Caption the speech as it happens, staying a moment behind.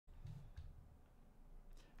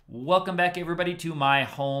Welcome back, everybody, to my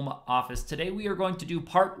home office. Today we are going to do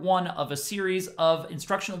part one of a series of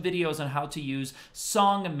instructional videos on how to use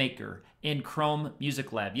SongMaker in Chrome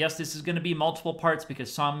Music Lab. Yes, this is going to be multiple parts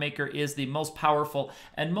because SongMaker is the most powerful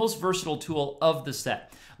and most versatile tool of the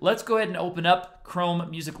set. Let's go ahead and open up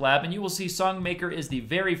Chrome Music Lab, and you will see SongMaker is the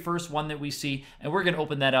very first one that we see, and we're going to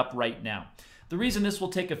open that up right now. The reason this will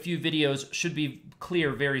take a few videos should be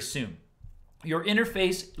clear very soon. Your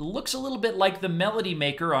interface looks a little bit like the Melody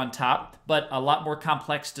Maker on top, but a lot more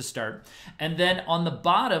complex to start. And then on the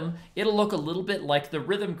bottom, it'll look a little bit like the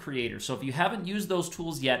Rhythm Creator. So if you haven't used those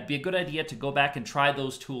tools yet, it'd be a good idea to go back and try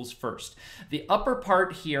those tools first. The upper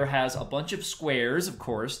part here has a bunch of squares, of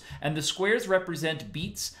course, and the squares represent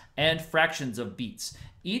beats and fractions of beats.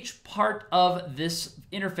 Each part of this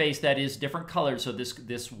interface that is different colors, so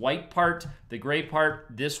this white part, the gray part,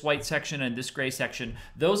 this white section, and this gray section,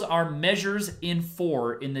 those are measures in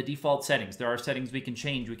 4 in the default settings. There are settings we can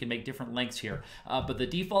change. We can make different lengths here. But the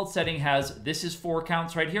default setting has, this is 4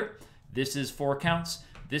 counts right here. This is 4 counts.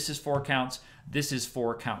 This is 4 counts. This is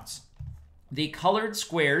 4 counts. The colored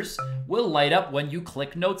squares will light up when you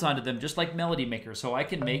click notes onto them, just like Melody Maker. So I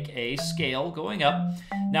can make a scale going up.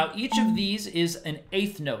 Now each of these is an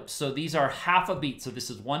 1/8 note. So these are half a beat. So this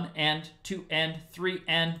is 1 and 2 and 3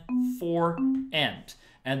 and 4 and.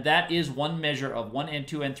 And that is one measure of 1 and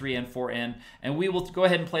 2 and 3 and 4 and. And we will go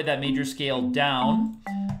ahead and play that major scale down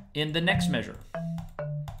in the next measure.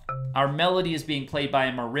 Our melody is being played by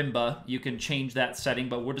a marimba. You can change that setting,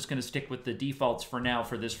 but we're just going to stick with the defaults for now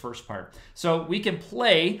for this first part. So we can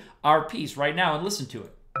play our piece right now and listen to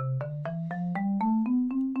it.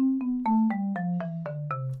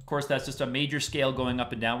 Of course, that's just a major scale going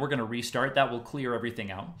up and down. We're going to restart. That will clear everything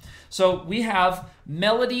out. So we have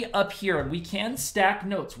melody up here, and we can stack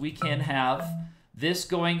notes. We can have this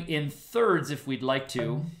going in thirds if we'd like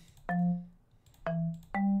to.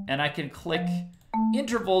 And I can click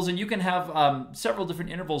intervals, and you can have several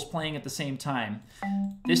different intervals playing at the same time.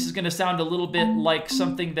 This is going to sound a little bit like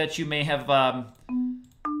something that you may have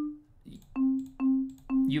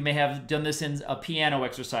done this in a piano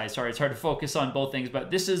exercise. Sorry, it's hard to focus on both things,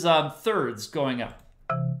 but this is thirds going up.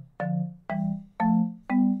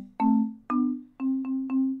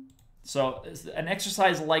 So an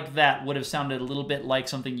exercise like that would have sounded a little bit like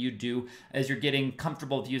something you do as you're getting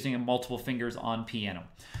comfortable with using multiple fingers on piano.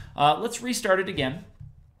 Let's restart it again,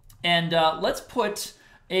 and let's put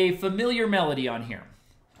a familiar melody on here.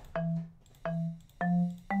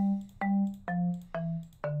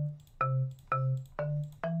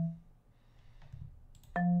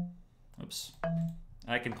 Oops.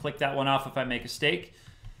 I can click that one off if I make a mistake.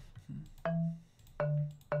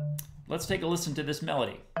 Let's take a listen to this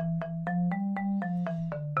melody.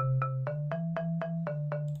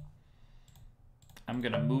 I'm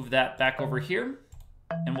going to move that back over here,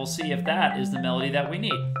 and we'll see if that is the melody that we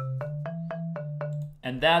need.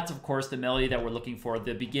 And that's, of course, the melody that we're looking for,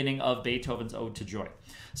 the beginning of Beethoven's Ode to Joy.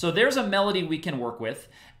 So there's a melody we can work with,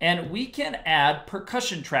 and we can add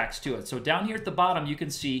percussion tracks to it. So down here at the bottom, you can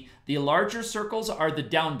see the larger circles are the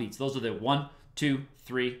downbeats. Those are the 1, 2,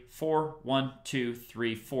 3, 4, 1, 2,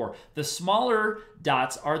 3, 4. The smaller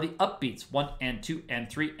dots are the upbeats, 1 and 2 and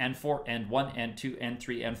 3 and 4 and 1 and 2 and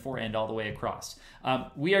 3 and 4 and all the way across.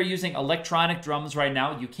 We are using electronic drums right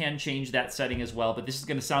now. You can change that setting as well, but this is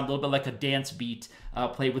going to sound a little bit like a dance beat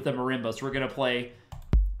played with the marimba. So we're going to play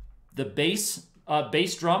the bass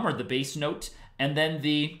drum or the bass note, and then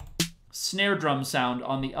the snare drum sound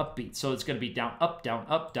on the upbeat. So it's going to be down, up, down,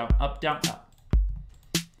 up, down, up, down, up.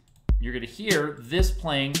 You're going to hear this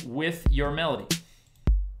playing with your melody.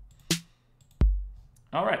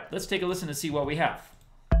 All right, let's take a listen and see what we have.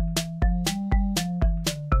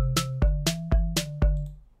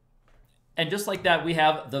 And just like that, we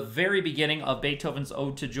have the very beginning of Beethoven's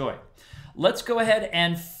Ode to Joy. Let's go ahead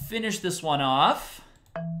and finish this one off.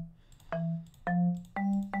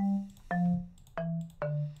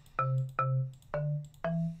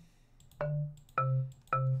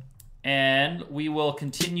 And we will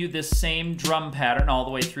continue this same drum pattern all the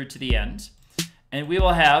way through to the end. And we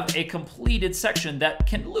will have a completed section that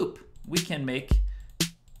can loop. We can make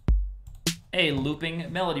a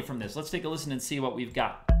looping melody from this. Let's take a listen and see what we've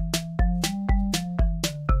got.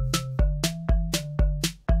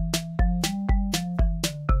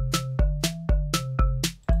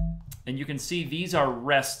 And you can see these are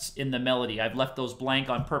rests in the melody. I've left those blank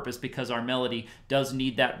on purpose because our melody does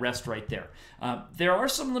need that rest right there. There are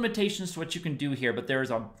some limitations to what you can do here, but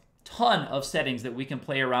there's a ton of settings that we can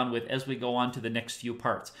play around with as we go on to the next few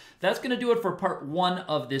parts. That's going to do it for part 1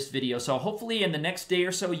 of this video. So hopefully in the next day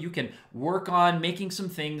or so you can work on making some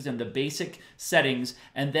things in the basic settings,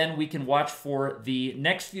 and then we can watch for the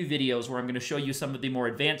next few videos where I'm going to show you some of the more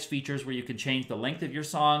advanced features where you can change the length of your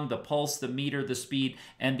song, the pulse, the meter, the speed,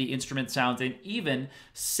 and the instrument sounds, and even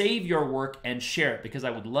save your work and share it, because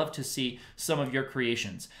I would love to see some of your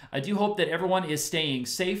creations. I do hope that everyone is staying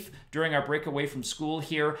safe during our break away from school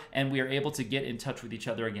here, and we are able to get in touch with each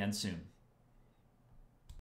other again soon.